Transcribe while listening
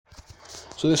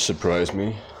So this surprised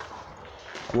me.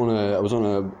 I was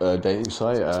on a dating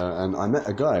site and I met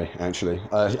a guy, actually.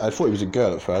 I thought he was a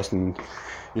girl at first, and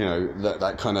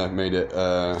that kind of made it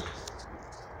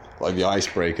like the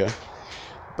icebreaker.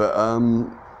 But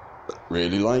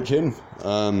really like him.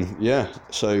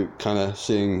 So kind of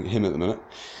seeing him at the minute.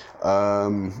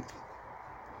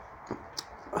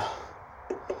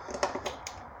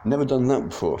 Never done that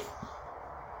before.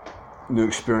 New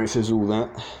experiences, all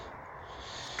that.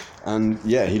 And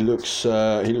yeah, he looks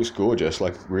gorgeous,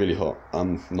 like really hot.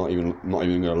 I'm not even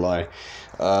gonna lie.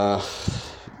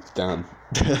 Damn,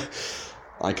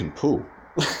 I can pull.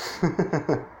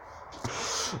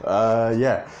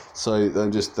 Yeah. So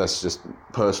that's just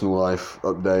personal life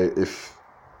update. If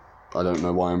I don't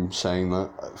know why I'm saying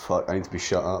that, fuck, I need to be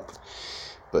shut up.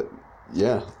 But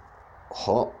yeah,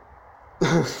 hot.